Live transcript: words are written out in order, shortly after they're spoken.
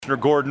or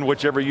Gordon,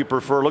 whichever you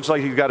prefer. Looks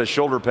like you've got a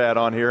shoulder pad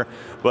on here,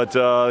 but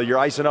you're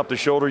icing up the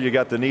shoulder. You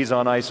got the knees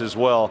on ice as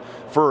well.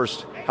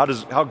 First,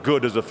 how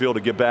good does it feel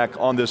to get back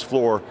on this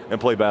floor and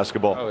play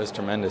basketball? Oh, it's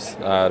tremendous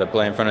to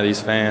play in front of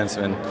these fans.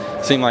 And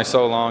it seemed like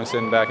so long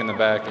sitting back in the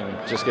back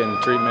and just getting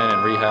treatment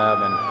and rehab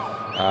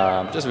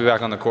and just be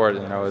back on the court.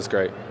 It was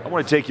great. I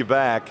want to take you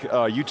back.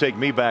 You take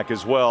me back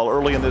as well.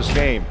 Early in this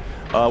game,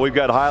 we've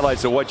got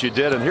highlights of what you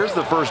did, and here's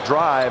the first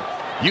drive.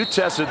 You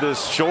tested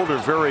this shoulder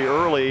very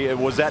early.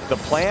 Was that the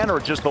plan or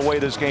just the way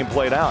this game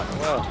played out?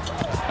 Well,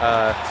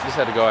 just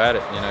had to go at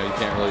it. You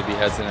can't really be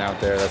hesitant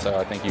out there. That's how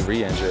I think you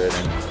re-injure it.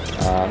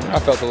 And I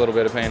felt a little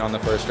bit of pain on the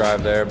first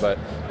drive there, but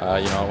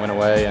it went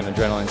away and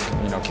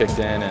adrenaline, kicked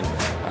in,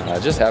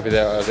 and just happy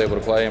that I was able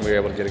to play and we were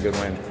able to get a good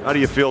win. How do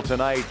you feel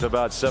tonight,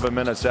 about 7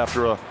 minutes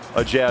after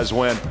a Jazz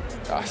win?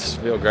 I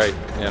just feel great.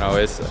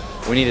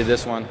 We needed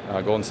this one.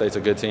 Golden State's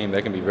a good team.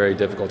 They can be very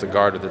difficult to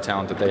guard with the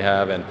talent that they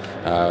have, and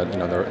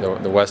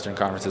the Western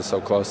Conference is so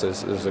close.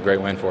 This is a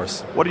great win for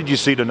us. What did you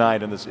see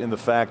tonight in the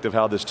fact of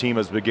how this team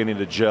is beginning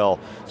to gel?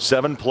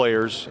 7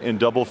 players in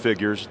double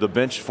figures, the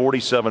bench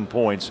 47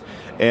 points,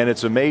 and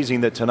it's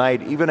amazing that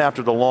tonight, even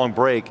after the long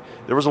break,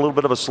 there was a little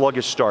bit of a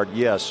sluggish start,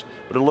 yes,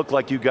 but it looked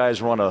like you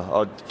guys were on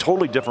a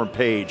totally different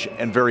page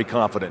and very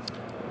confident.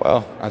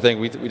 Well, I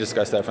think we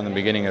discussed that from the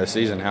beginning of the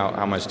season,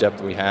 how much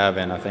depth we have,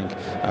 and I think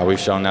we've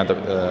shown that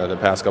the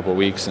past couple of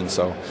weeks. And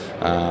so,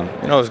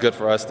 it was good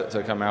for us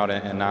to come out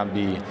and not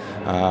be,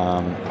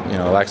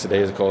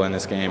 lackadaisical in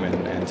this game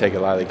and take it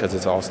lightly because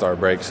it's all-star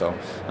break. So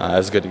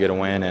it's good to get a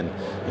win, and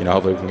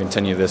hopefully we can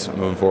continue this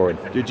moving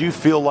forward. Did you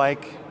feel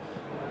like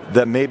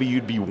that maybe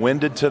you'd be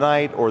winded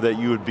tonight, or that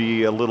you would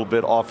be a little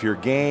bit off your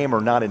game or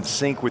not in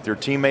sync with your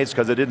teammates?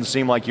 Because it didn't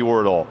seem like you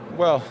were at all.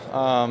 Well,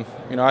 I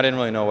didn't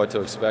really know what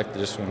to expect.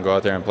 Just going to go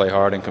out there and play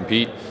hard and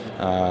compete.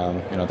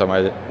 I thought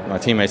my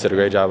teammates did a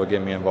great job of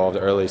getting me involved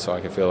early, so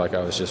I could feel like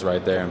I was just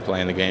right there and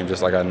playing the game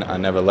just like I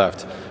never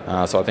left.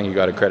 So I think you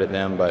got to credit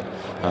them. But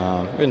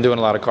I've been doing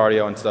a lot of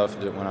cardio and stuff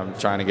when I'm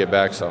trying to get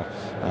back. So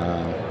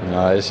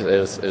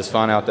it's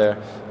fun out there,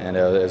 and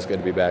it's good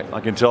to be back. I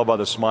can tell by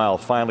the smile.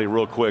 Finally,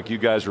 real quick, you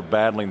guys are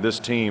battling this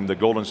team, the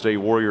Golden State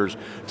Warriors,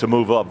 to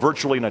move up,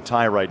 virtually in a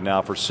tie right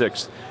now for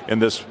 6th in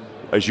this,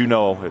 as you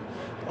know,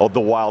 of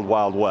the wild,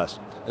 wild West.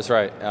 That's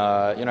right.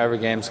 Every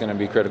game's going to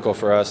be critical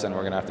for us, and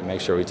we're going to have to make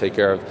sure we take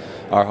care of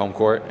our home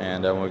court.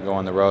 And when we go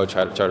on the road,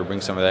 try to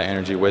bring some of that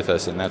energy with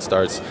us. And that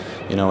starts,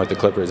 with the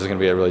Clippers. It's going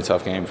to be a really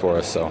tough game for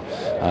us. So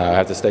I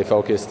have to stay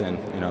focused and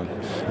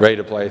ready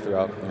to play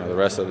throughout the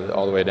rest of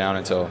all the way down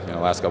until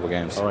last couple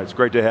games. All right, it's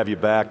great to have you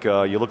back.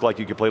 You look like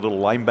you could play a little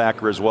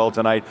linebacker as well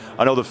tonight.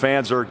 I know the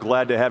fans are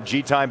glad to have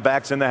G-Time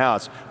backs in the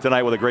house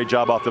tonight with a great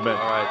job off the bench.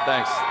 All right,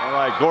 thanks. All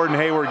right, Gordon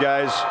Hayward,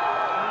 guys.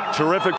 Terrific.